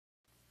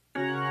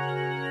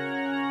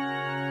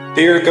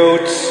Dear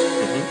goats,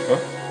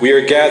 we are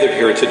gathered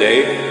here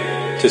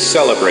today to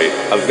celebrate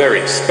a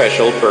very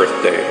special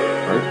birthday.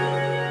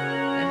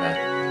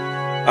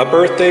 Amen. A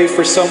birthday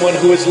for someone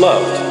who is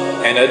loved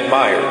and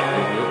admired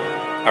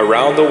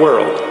around the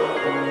world,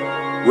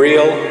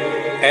 real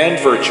and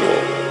virtual,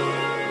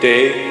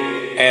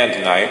 day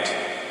and night.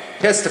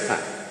 Testify.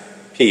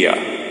 Pia.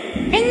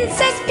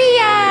 Princess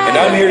Pia! And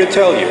I'm here to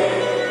tell you,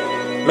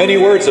 many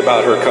words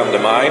about her come to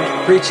mind.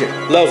 Preach it.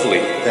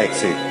 Lovely,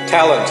 Sexy,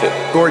 talented,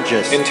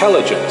 gorgeous,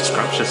 intelligent,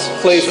 scrumptious,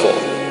 playful,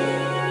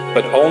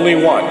 but only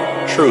one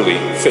truly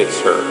fits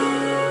her.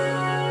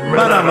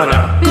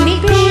 Mana. Pia,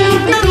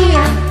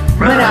 Pia,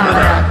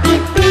 Mana. Pia,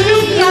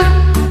 Pia,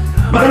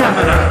 Mana.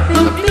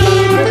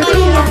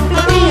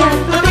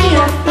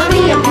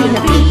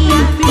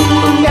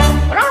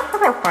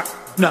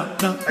 No.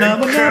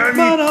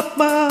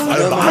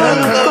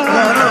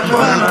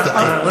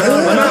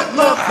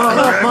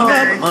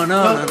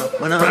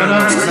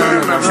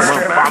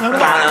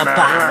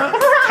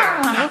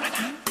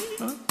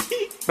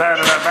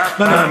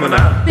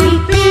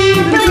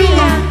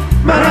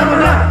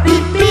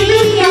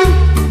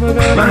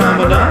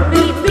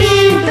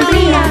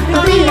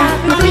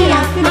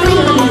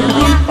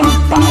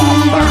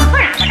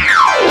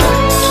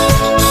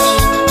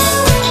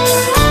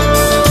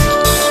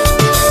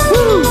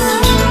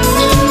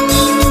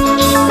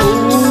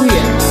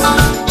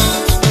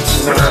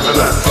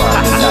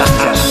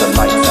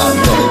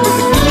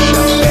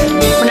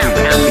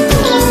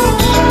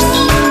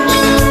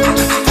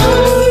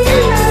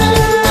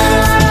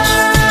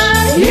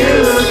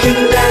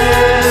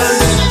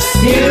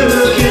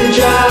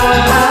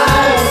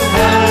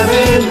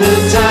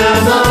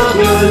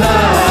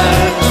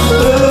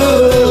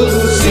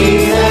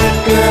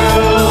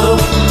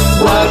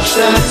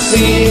 That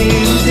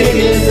scene,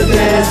 digging the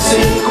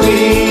dancing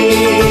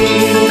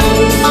queen,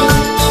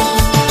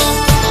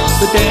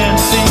 the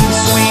dancing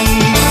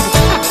sweet.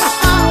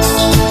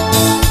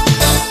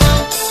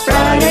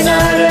 Friday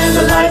night and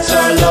the lights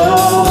are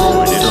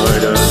low,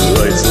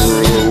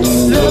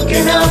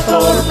 looking out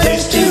for a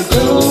place to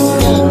go,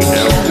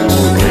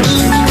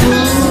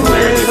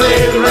 where they play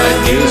the right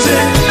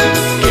music,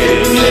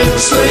 getting in the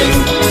swing.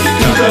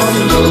 You come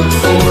to look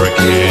for a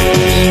king.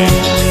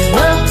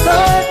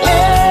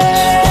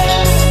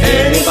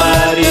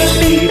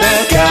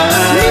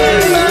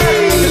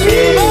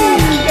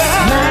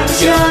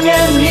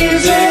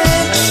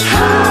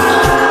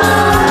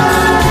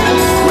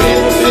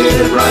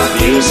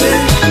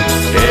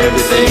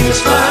 Everything is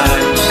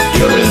fine.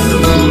 You're in the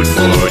mood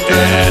for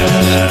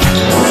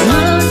dance.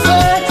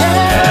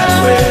 And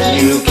when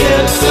you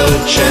get the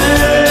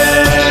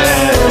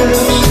chance,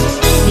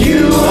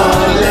 you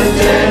are the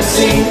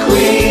dancing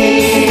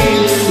queen,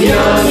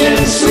 young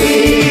and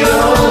sweet,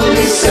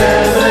 only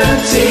 17.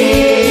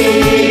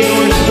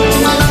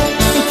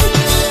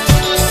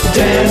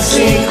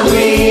 Dancing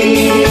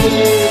queen,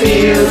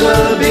 feel the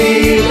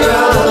beat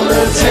of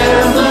the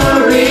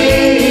tambourine.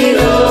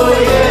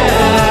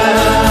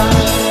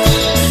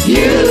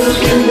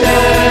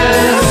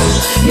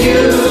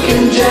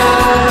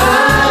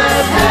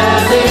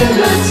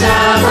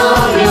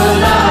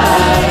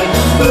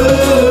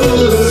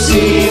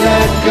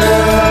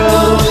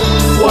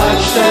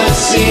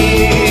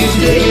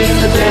 Digging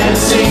the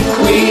dancing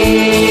queen.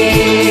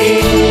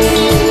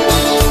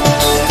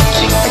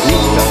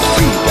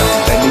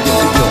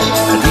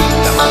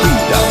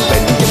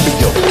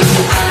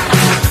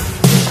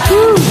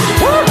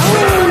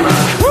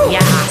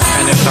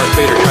 And if Darth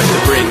Vader tries to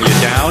bring you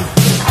down,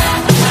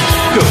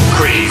 go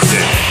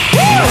crazy.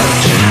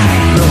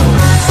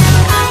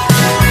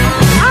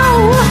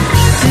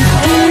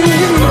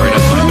 Sorry,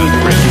 that's my best friend.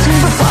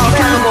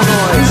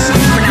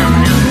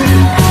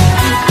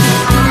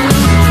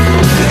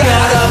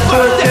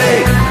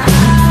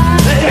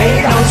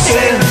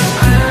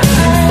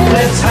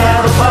 Let's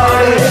have a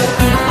party.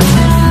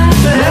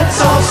 Let's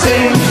all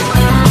sing.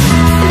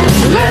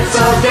 Let's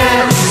all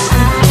dance.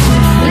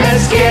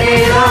 Let's get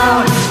it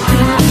on.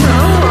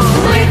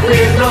 Make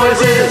weird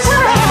noises.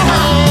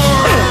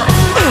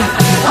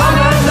 All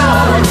night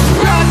long.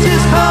 Rock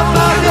this pop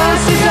like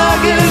us. It's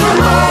like it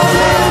all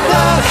with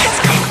us. Let's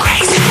go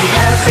crazy.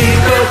 Happy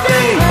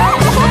birthday.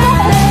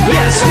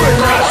 Yes, we're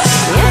nuts.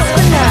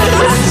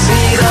 Let's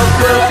see the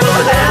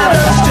purple and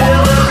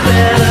still a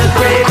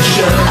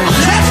celebration.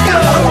 Let's go.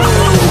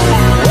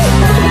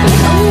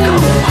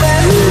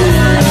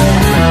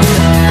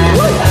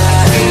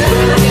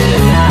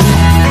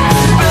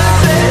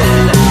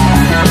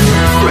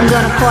 I'm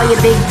gonna call you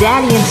Big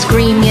Daddy and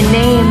scream your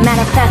name.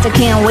 Matter of fact, I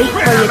can't wait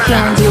for your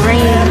candy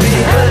rain.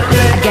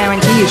 I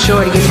guarantee you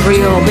shorty is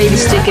real. Baby,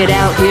 stick it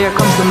out, here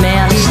comes the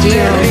man of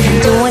steel.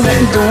 Doing it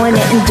and doing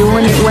it and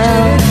doing it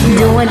well.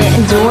 Doing it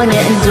and doing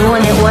it and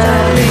doing it well.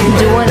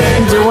 Doing it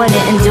and doing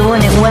it and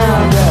doing it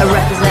well. I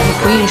represent the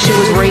queen, she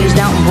was raised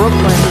out in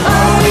Brooklyn.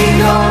 Are we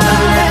gonna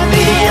let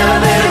the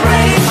other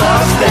rain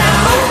fall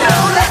down? Oh no,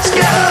 let's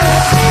go.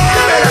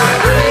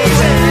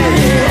 Crazy.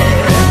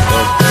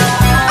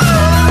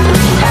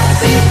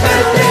 Happy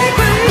birthday,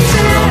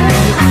 crazy.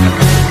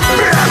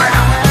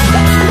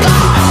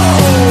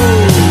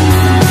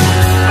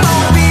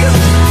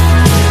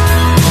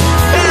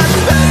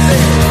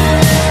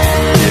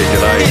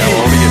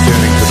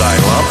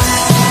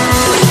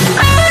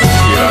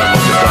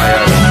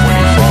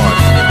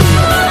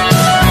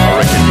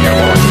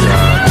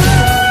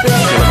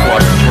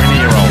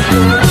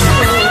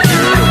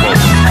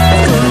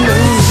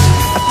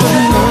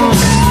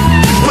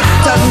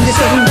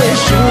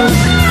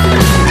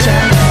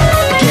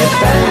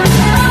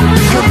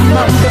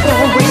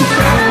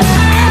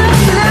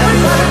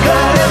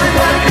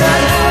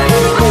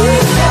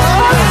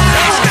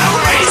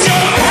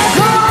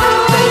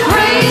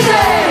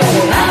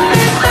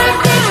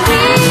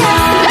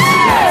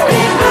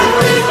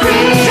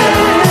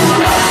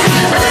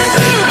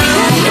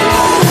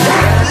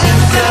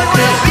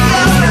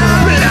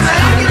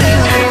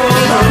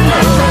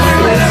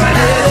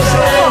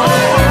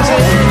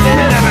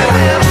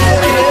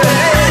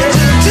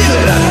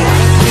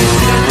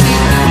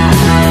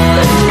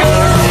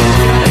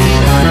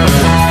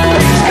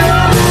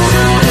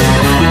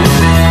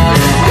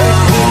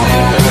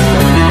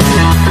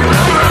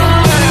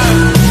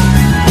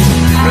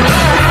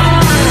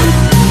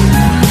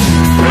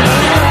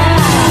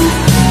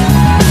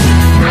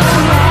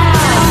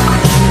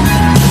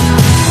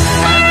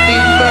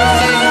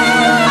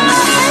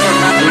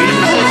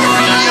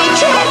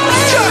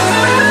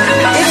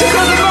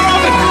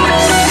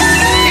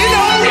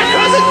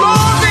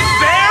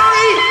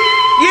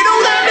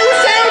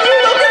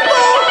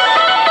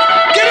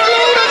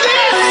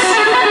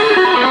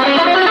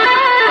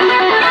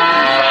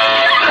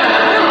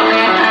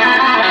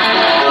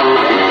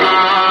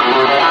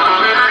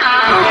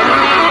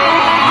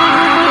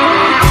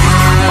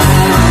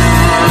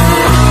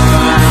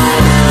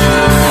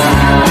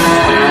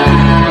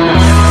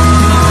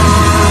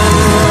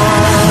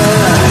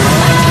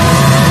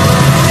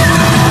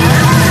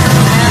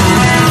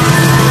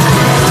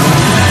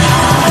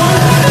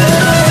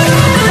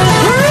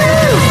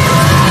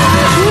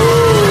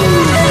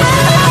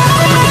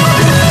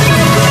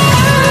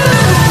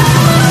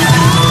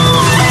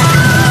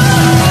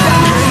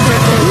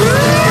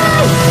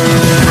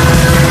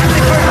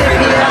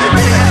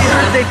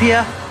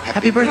 Pia.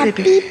 Happy birthday,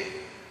 Pia.